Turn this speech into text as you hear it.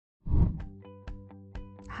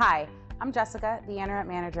Hi, I'm Jessica, the Interim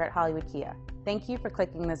Manager at Hollywood Kia. Thank you for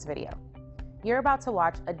clicking this video. You're about to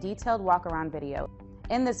watch a detailed walk-around video.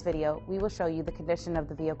 In this video, we will show you the condition of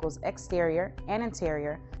the vehicle's exterior and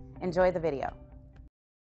interior. Enjoy the video.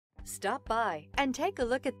 Stop by and take a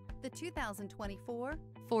look at the 2024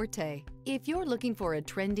 Forte. If you're looking for a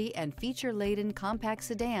trendy and feature-laden compact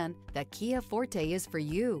sedan, the Kia Forte is for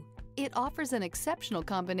you. It offers an exceptional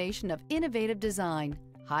combination of innovative design,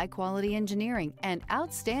 high-quality engineering, and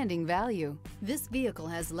outstanding value. This vehicle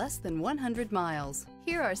has less than 100 miles.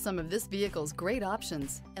 Here are some of this vehicle's great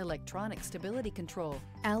options: electronic stability control,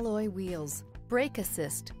 alloy wheels, brake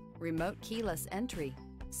assist, remote keyless entry,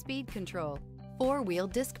 speed control, four-wheel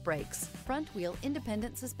disc brakes, front-wheel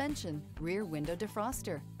independent suspension, rear window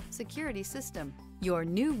defroster, security system. Your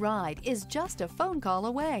new ride is just a phone call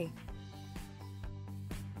away.